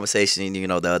great conversation, you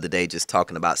know, the other day just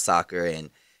talking about soccer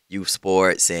and youth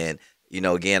sports. And, you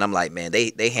know, again, I'm like, man,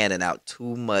 they handing out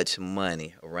too much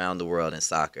money around the world in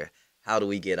soccer. How do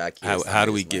we get our kids? How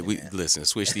do we get? Listen,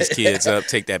 switch these kids up.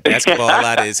 Take that basketball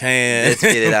out of his hand. Let's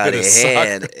get it out of his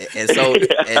hand. And so,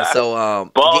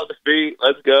 ball at the feet.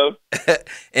 Let's go.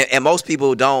 and most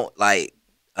people don't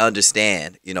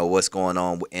understand, you know, what's going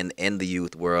on in the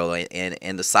youth world and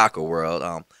in the soccer world,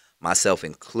 myself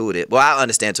included. Well, I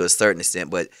understand to a certain extent,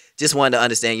 but just wanted to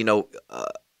understand, you know,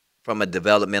 from a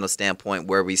developmental standpoint,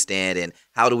 where we stand and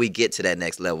how do we get to that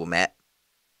next level, Matt?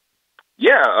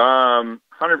 Yeah,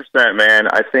 100%, man.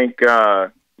 I think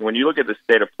when you look at the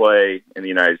state of play in the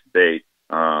United States,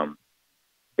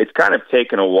 it's kind of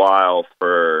taken a while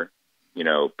for, you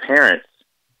know, parents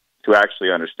to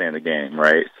actually understand the game,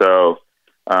 right? So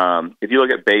if you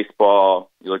look at baseball,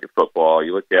 you look at football,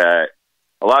 you look at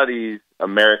a lot of these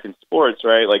American sports,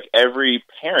 right? Like every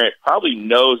parent probably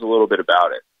knows a little bit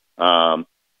about it.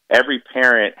 Every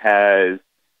parent has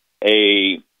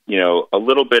a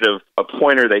little bit of a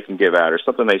pointer they can give out or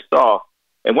something they saw.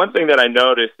 And one thing that I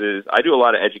notice is I do a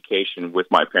lot of education with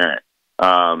my parents.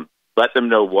 Let them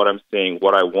know what I'm seeing,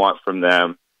 what I want from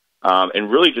them,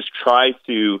 and really just try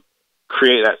to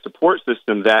create that support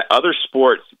system that other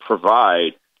sports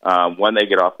provide when they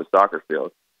get off the soccer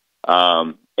field,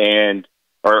 or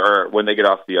when they get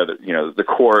off the other, the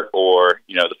court or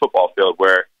the football field,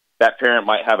 where that parent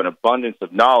might have an abundance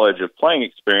of knowledge of playing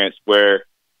experience. Where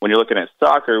when you're looking at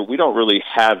soccer, we don't really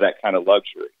have that kind of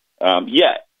luxury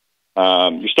yet.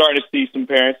 You're starting to see some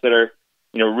parents that are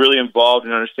really involved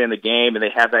and understand the game, and they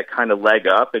have that kind of leg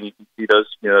up, and you can see those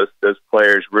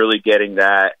players really getting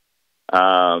that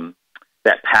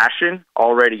that passion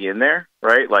already in there,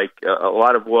 right? Like a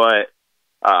lot of what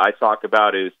I talk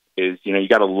about is you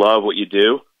got to love what you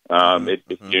do.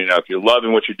 If you're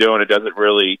loving what you're doing,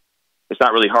 it's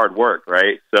not really hard work,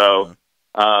 right? So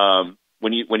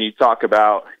when you talk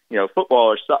about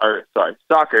football or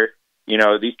soccer,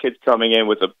 these kids coming in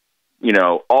with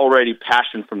already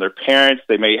passion from their parents.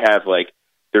 They may have like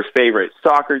their favorite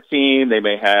soccer team. They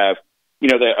may have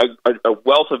a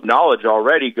wealth of knowledge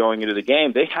already going into the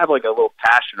game. They have like a little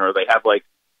passion, or they have like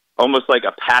almost like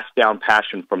a passed down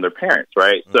passion from their parents,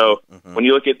 right? So when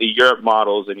you look at the Europe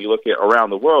models and you look at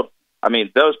around the world, I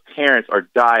mean, those parents are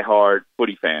diehard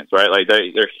footy fans, right? Like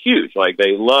they're huge. Like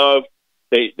they love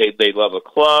a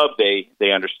club.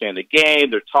 They understand the game.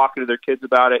 They're talking to their kids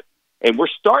about it. And we're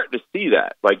starting to see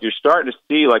that. Like you're starting to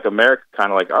see like America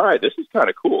kind of like, all right, this is kind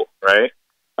of cool, right?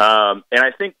 And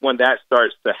I think when that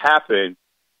starts to happen,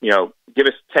 give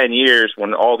us 10 years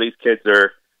when all these kids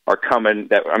are coming.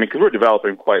 Because we're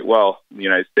developing quite well in the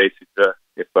United States.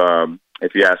 If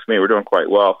you ask me, we're doing quite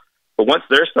well. But once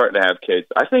they're starting to have kids,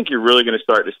 I think you're really going to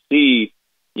start to see,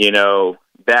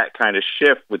 that kind of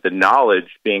shift with the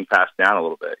knowledge being passed down a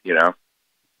little bit,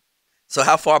 So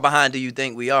how far behind do you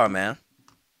think we are, man?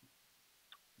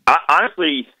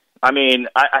 Honestly, I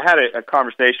had a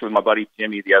conversation with my buddy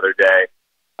Jimmy the other day,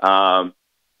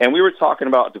 and we were talking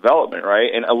about development,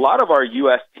 right? And a lot of our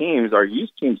U.S. teams, our youth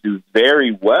teams, do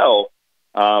very well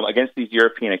against these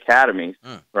European academies,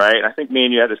 right? And I think me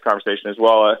and you had this conversation as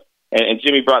well, and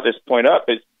Jimmy brought this point up,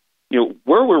 is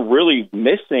where we're really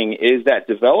missing is that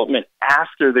development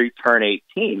after they turn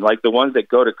 18, like the ones that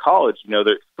go to college.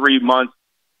 They're 3 months,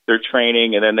 they're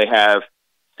training, and then they have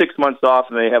 6 months off,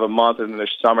 and they have a month, and then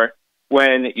there's summer.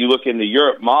 When you look in the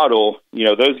Europe model,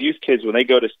 those youth kids, when they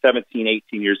go to 17,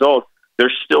 18 years old,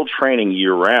 they're still training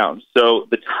year-round. So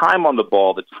the time on the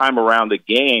ball, the time around the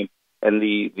game, and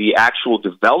the actual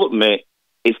development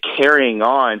is carrying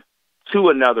on to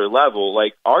another level.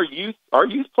 Like our youth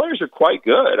players are quite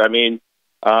good.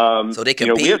 So they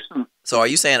compete. So are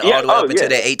you saying all the way up until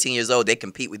they're 18 years old, they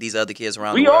compete with these other kids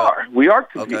around the world? We are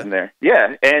competing there.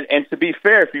 Yeah, and to be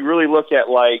fair, if you really look at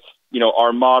like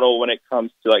our model when it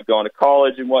comes to like going to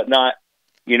college and whatnot,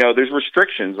 there's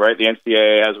restrictions, right? The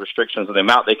NCAA has restrictions on the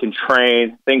amount they can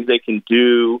train, things they can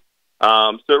do.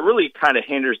 So it really kind of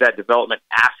hinders that development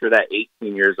after that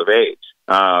 18 years of age.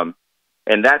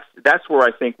 And that's where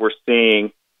I think we're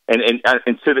seeing, and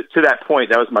to that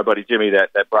point, that was my buddy Jimmy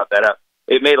that brought that up.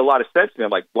 It made a lot of sense to me.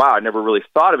 I'm like, wow, I never really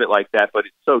thought of it like that, but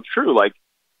it's so true. Like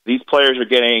these players are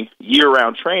getting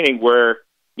year-round training where,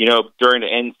 during the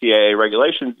NCAA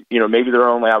regulations, maybe they're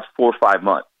only out 4 or 5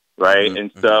 months, right?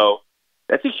 And so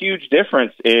that's a huge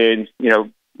difference in,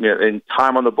 in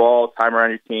time on the ball, time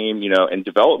around your team, and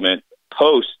development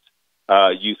post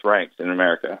youth ranks in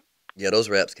America. Yeah, those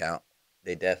reps count.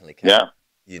 They definitely count.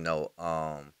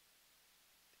 Yeah.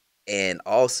 And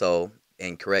also,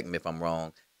 and correct me if I'm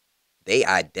wrong, they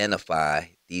identify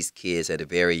these kids at a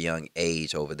very young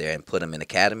age over there and put them in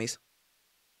academies?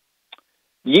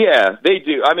 Yeah, they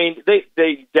do.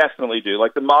 They definitely do.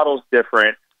 Like the model's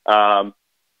different. When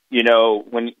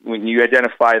you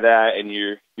identify that and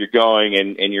you're going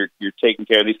and you're taking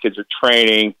care of these kids, are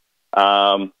training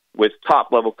with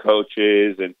top level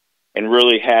coaches and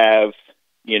really have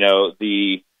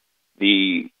the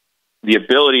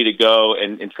ability to go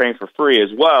and train for free as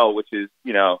well, which is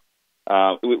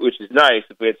which is nice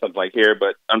if we had something like here.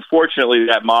 But unfortunately,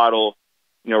 that model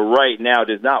right now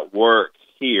does not work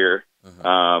here.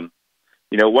 One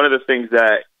of the things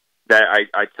that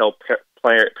I tell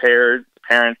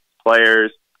parents,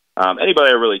 players, anybody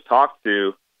I really talk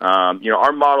to,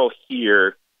 our model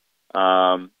here,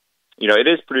 it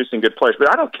is producing good players, but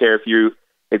I don't care if you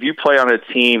play on a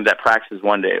team that practices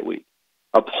 1 day a week.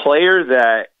 A player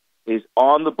that is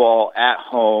on the ball at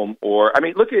home, or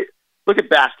look at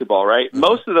basketball, right?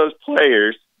 Most of those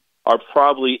players are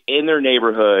probably in their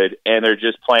neighborhood and they're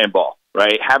just playing ball,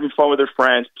 right? Having fun with their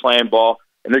friends, playing ball,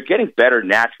 and they're getting better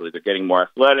naturally. They're getting more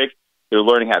athletic. They're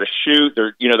learning how to shoot.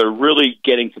 They're really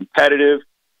getting competitive.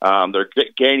 They're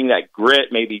gaining that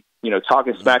grit, maybe,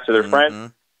 talking smack to their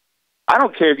friends. I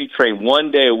don't care if you train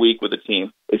 1 day a week with a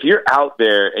team. If you're out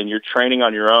there and you're training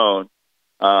on your own,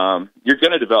 you're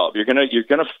going to develop. You're going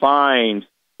to find,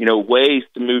 ways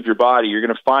to move your body. You're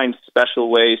going to find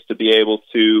special ways to be able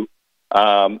to,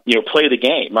 play the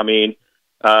game.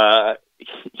 At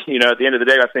the end of the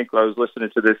day, I think I was listening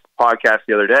to this podcast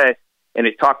the other day, and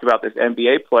it talked about this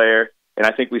NBA player, and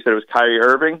I think we said it was Kyrie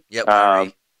Irving. Yep.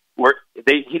 Where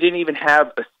he didn't even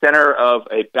have a center of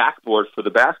a backboard for the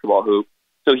basketball hoop,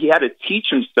 so he had to teach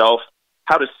himself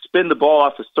how to spin the ball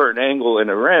off a certain angle in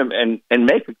a rim and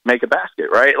make a basket,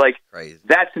 right? Like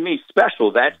that to me is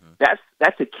special. That's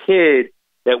a kid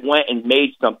that went and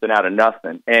made something out of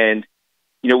nothing. And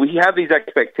we have these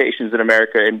expectations in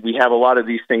America, and we have a lot of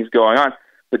these things going on.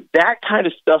 But that kind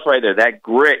of stuff right there, that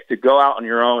grit to go out on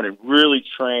your own and really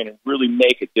train and really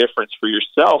make a difference for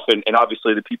yourself and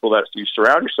obviously the people that you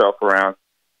surround yourself around,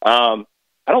 I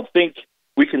don't think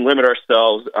we can limit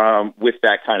ourselves with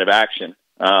that kind of action.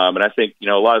 And I think, a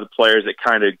lot of the players that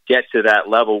kind of get to that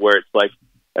level where it's like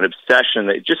an obsession,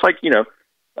 that just like,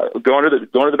 going to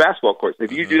the basketball courts.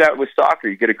 If you do that with soccer,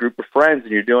 you get a group of friends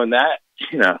and you're doing that,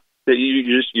 that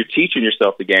you're teaching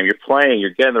yourself the game, you're playing,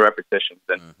 you're getting the repetitions.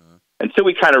 And until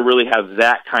we kind of really have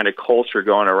that kind of culture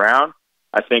going around,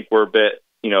 I think we're a bit,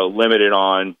 limited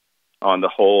on the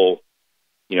whole,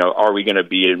 are we going to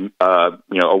be,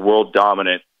 a world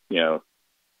dominant,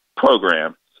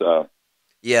 program? So,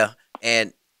 yeah.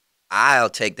 And I'll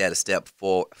take that a step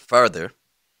further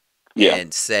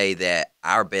and say that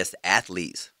our best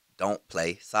athletes don't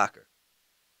play soccer.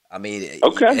 I mean,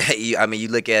 you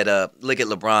look at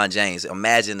LeBron James.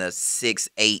 Imagine a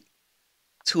 6'8",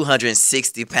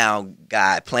 260-pound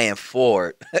guy playing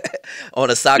forward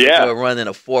on a soccer field running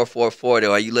a 4.40.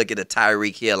 Or you look at a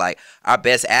Tyreek Hill. Like, our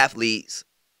best athletes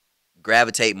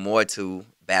gravitate more to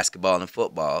basketball and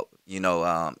football.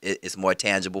 It's more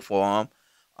tangible for them.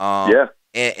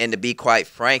 And to be quite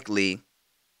frank,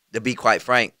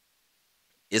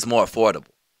 it's more affordable,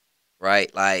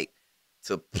 right? Like,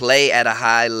 to play at a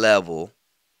high level,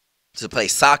 to play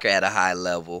soccer at a high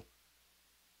level,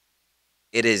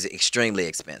 it is extremely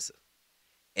expensive.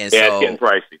 And so it's getting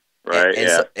pricey,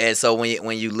 right? And so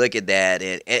when you look at that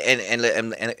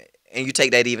and you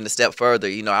take that even a step further,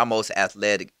 our most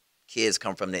athletic kids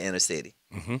come from the inner city.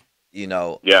 And we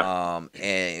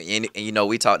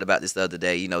talked about this the other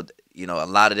day. A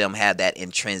lot of them have that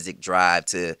intrinsic drive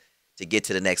to get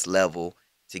to the next level,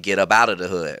 to get up out of the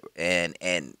hood, and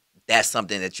that's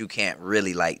something that you can't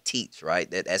really teach, right?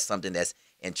 That's something that's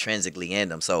intrinsically in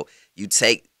them. So you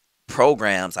take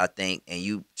programs, I think, and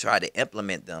you try to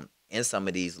implement them in some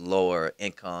of these lower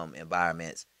income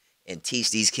environments and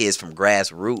teach these kids from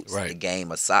grassroots the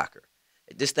game of soccer.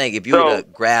 Just think, if you were to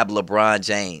grab LeBron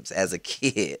James as a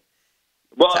kid.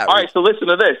 Well, all right, so listen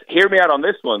to this. Hear me out on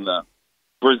this one, though.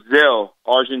 Brazil,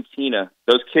 Argentina,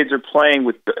 those kids are playing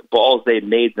with the balls they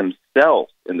made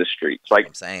themselves in the streets.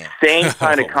 Like, same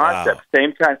kind of concept,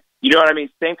 same kind, you know what I mean?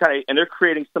 Same kind of, and they're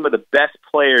creating some of the best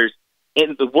players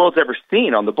in the world's ever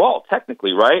seen on the ball,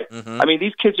 technically, right? I mean,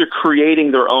 these kids are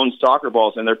creating their own soccer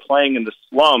balls, and they're playing in the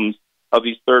slums of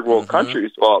these third world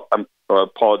countries. Well, I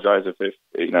apologize if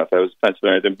that was offensive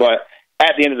or anything, but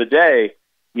at the end of the day,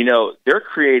 they're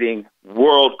creating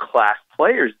world class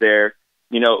players there.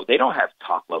 They don't have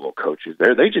top level coaches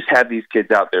there. They just have these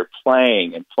kids out there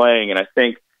playing. And I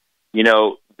think,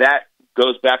 that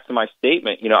goes back to my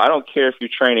statement. I don't care if you're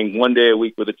training 1 day a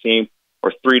week with a team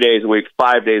or 3 days a week,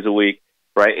 5 days a week,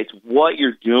 right? It's what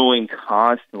you're doing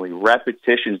constantly,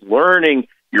 repetitions, learning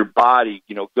your body,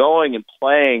 going and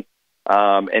playing,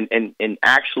 and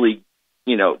actually,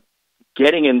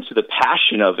 getting into the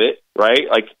passion of it, right?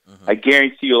 Like, I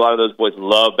guarantee you a lot of those boys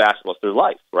love basketball. It's their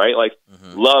life, right? Like,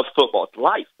 love football. It's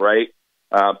life, right?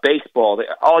 Baseball,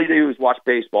 all you do is watch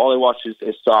baseball. All they watch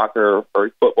is soccer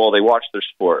or football. They watch their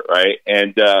sport, right?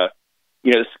 And,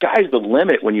 the sky's the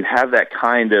limit when you have that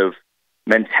kind of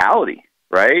mentality,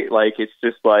 right? Like, it's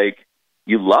just like,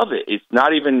 you love it. It's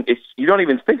not even, you don't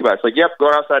even think about it. It's like, yep,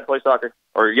 going outside to play soccer,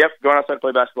 or yep, going outside to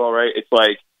play basketball, right? It's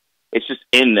like, it's just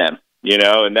in them,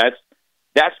 and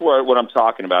that's what I'm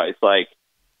talking about. It's like,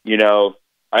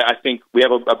 I think we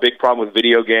have a big problem with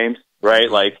video games, right?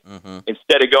 Like,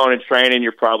 instead of going and training,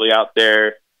 you're probably out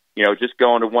there, just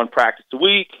going to one practice a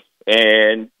week,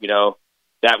 and,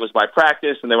 that was my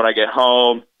practice. And then when I get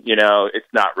home, it's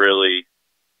not really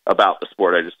about the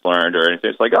sport I just learned or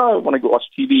anything. It's like, oh, I want to go watch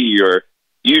TV or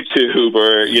YouTube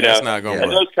or, That's not going to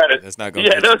work.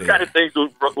 Those kind of things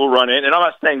will run in. And I'm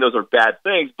not saying those are bad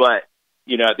things, but,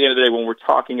 at the end of the day, when we're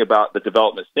talking about the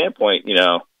development standpoint,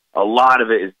 a lot of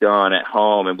it is done at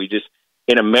home. And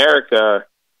in America,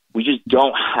 we just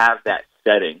don't have that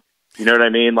setting. You know what I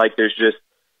mean? Like, there's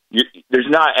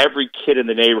not every kid in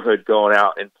the neighborhood going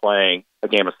out and playing a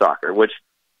game of soccer, which,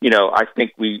 I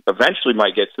think we eventually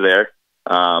might get to there.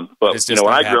 But,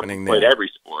 when I grew up, we played every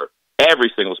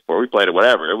single sport. We played it,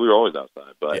 whatever. We were always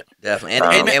outside. But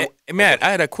definitely. And Matt,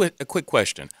 I had a quick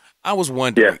question. I was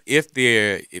wondering if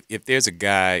there's a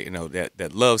guy,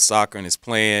 that loves soccer and is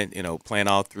playing, playing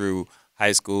all through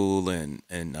high school and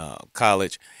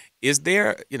college. Is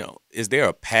there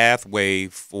a pathway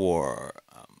for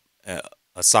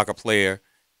a soccer player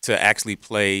to actually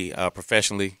play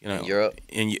professionally, in Europe.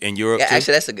 In Europe, yeah,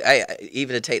 too? Actually,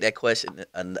 even to take that question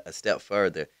a step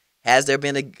further, has there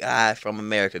been a guy from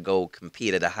America go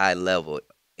compete at a high level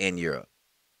in Europe?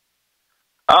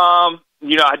 I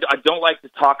don't like to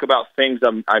talk about things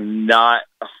I'm not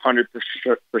 100%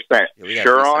 sure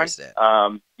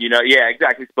on. Yeah,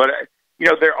 exactly. But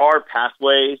there are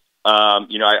pathways.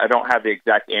 I don't have the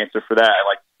exact answer for that. I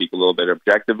like to speak a little bit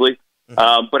objectively.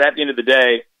 But at the end of the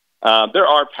day, there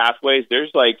are pathways.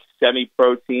 There's like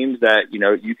semi-pro teams that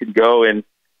you can go and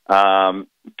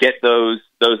get those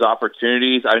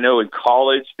opportunities. I know in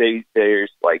college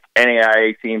there's like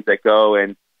NAIA teams that go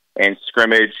and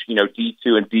scrimmage, D2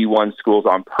 and D1 schools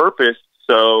on purpose.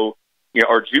 So,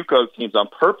 or JUCO teams on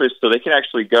purpose, so they can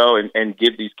actually go and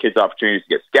give these kids opportunities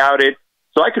to get scouted.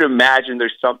 So I could imagine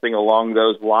there's something along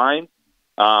those lines.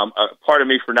 Part of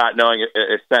me for not knowing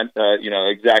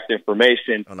exact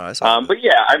information. Oh, no, but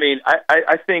yeah, I mean,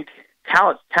 I think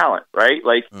talent's talent, right?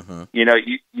 Like,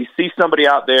 you see somebody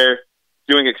out there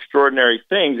doing extraordinary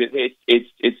things.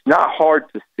 It's not hard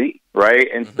to see, right?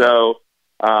 And so.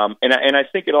 And I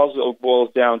think it also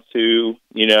boils down to,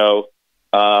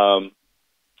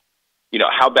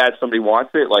 how bad somebody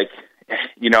wants it. Like,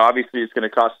 obviously it's going to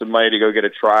cost some money to go get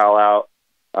a trial out.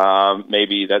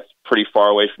 Maybe that's pretty far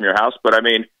away from your house. But I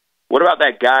mean, what about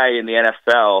that guy in the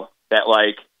NFL that,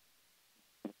 like,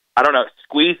 I don't know,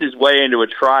 squeezed his way into a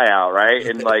tryout, right?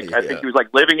 And like, I think he was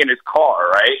like living in his car,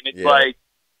 right? And it's like,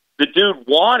 the dude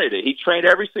wanted it. He trained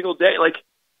every single day. Like,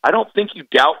 I don't think you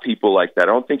doubt people like that. I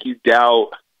don't think you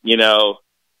doubt, So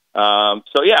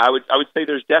yeah, I would say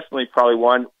there's definitely probably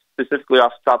one specifically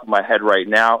off the top of my head right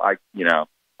now. I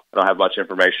don't have much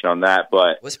information on that,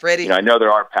 but was Freddie? I know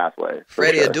there are pathways.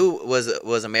 Freddie Adu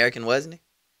was American, wasn't he?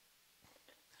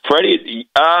 Freddie,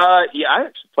 I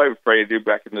actually played with Freddie Adu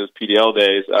back in those PDL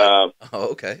days.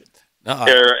 Okay.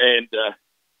 And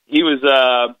he was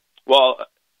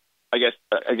I guess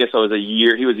I was a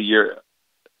year. He was a year.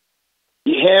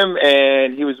 Him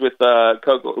and he was with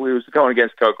Coco. We was going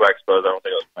against Coco Expos. I don't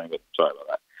think I was playing with him. Sorry about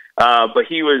that. But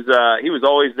he was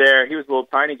always there. He was a little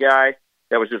tiny guy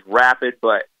that was just rapid.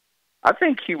 But I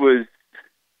think he was.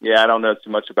 Yeah, I don't know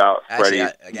too much about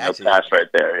Freddie's pass right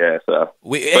there. Yeah, so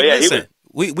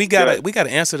we got to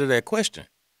answer to that question.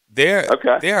 There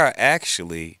are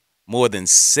actually more than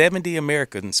 70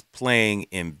 Americans playing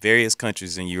in various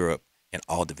countries in Europe in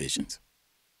all divisions.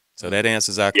 So that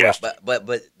answers our question. But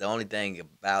the only thing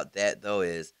about that though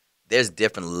is there's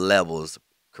different levels,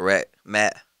 correct,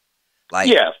 Matt? Like,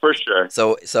 yeah, for sure.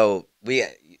 So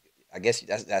I guess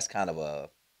that's kind of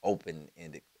a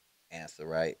open-ended answer,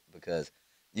 right? Because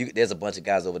there's a bunch of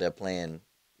guys over there playing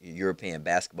European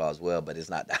basketball as well, but it's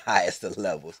not the highest of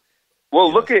levels.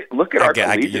 Well, look at our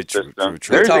collegiate system.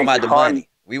 We're talking about the money.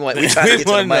 We trying to get to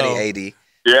the money, AD.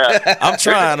 Yeah, I'm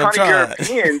trying.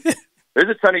 There's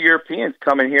a ton of Europeans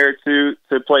coming here to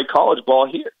play college ball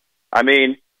here. I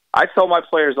mean, I tell my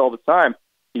players all the time,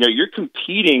 you're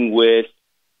competing with,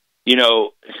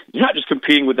 you're not just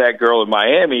competing with that girl in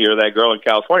Miami or that girl in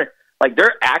California. Like,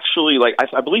 they're actually, like,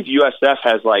 I believe USF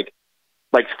has, like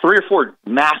 3 or 4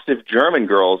 massive German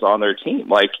girls on their team.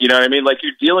 Like, you know what I mean? Like,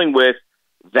 you're dealing with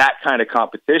that kind of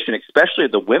competition, especially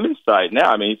at the women's side now.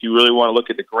 I mean, if you really want to look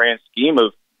at the grand scheme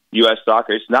of U.S.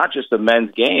 soccer, it's not just a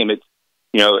men's game. It's,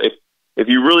 if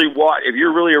you're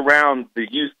really around the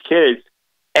youth kids,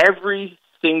 every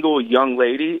single young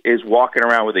lady is walking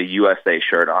around with a USA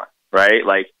shirt on, right?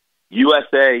 Like,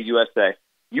 USA.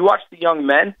 You watch the young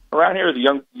men around here, the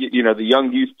young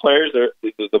youth players,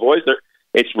 the boys.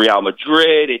 It's Real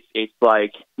Madrid. It's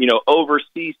like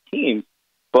overseas teams.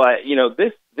 But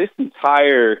this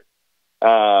entire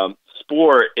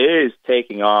sport is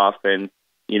taking off, and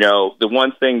the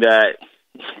one thing that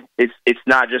it's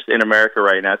not just in America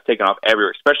right now. It's taking off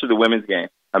everywhere, especially the women's game.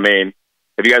 I mean,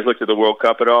 have you guys looked at the World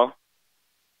Cup at all?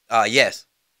 Yes.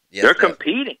 They're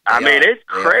competing. I mean, it's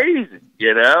crazy,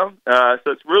 So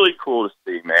it's really cool to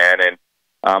see, man. And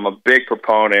I'm a big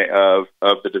proponent of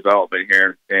the development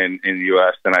here in the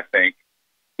U.S. And I think,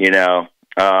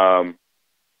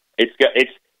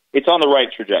 it's on the right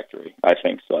trajectory. I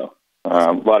think so.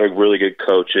 A lot of really good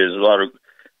coaches, a lot of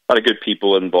good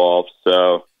people involved.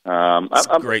 So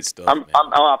great stuff. I'm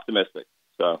optimistic.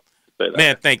 So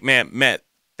Matt,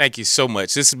 thank you so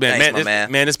much. This has been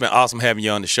it's been awesome having you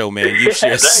on the show, man. You've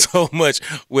shared so much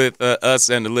with us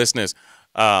and the listeners.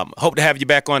 Hope to have you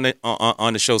back on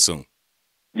the show soon.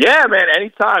 Yeah, man.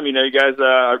 Anytime. You guys,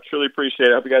 I truly appreciate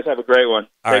it. I hope you guys have a great one.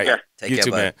 Take care. You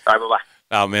too, man. All right, bye-bye.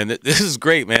 Oh, man, this is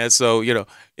great, man. So,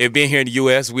 it being here in the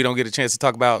U.S., we don't get a chance to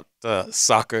talk about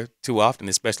soccer too often,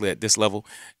 especially at this level.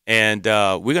 And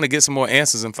we're going to get some more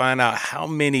answers and find out how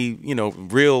many,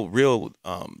 real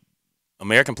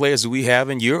American players do we have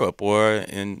in Europe or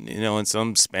in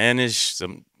some Spanish,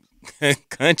 some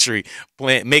country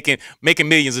making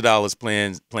millions of dollars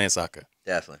playing soccer.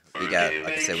 Definitely. Like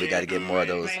I said, we got to get more of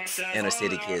those inner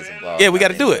city kids involved. Yeah, we got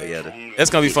to do it.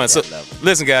 That's going to be fun. So,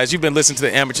 listen, guys, you've been listening to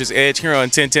the Amateur's Edge here on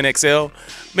 1010XL.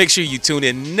 Make sure you tune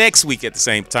in next week at the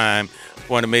same time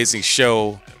for an amazing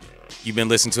show. You've been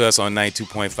listening to us on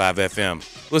 92.5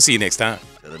 FM. We'll see you next time.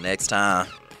 Till the next time.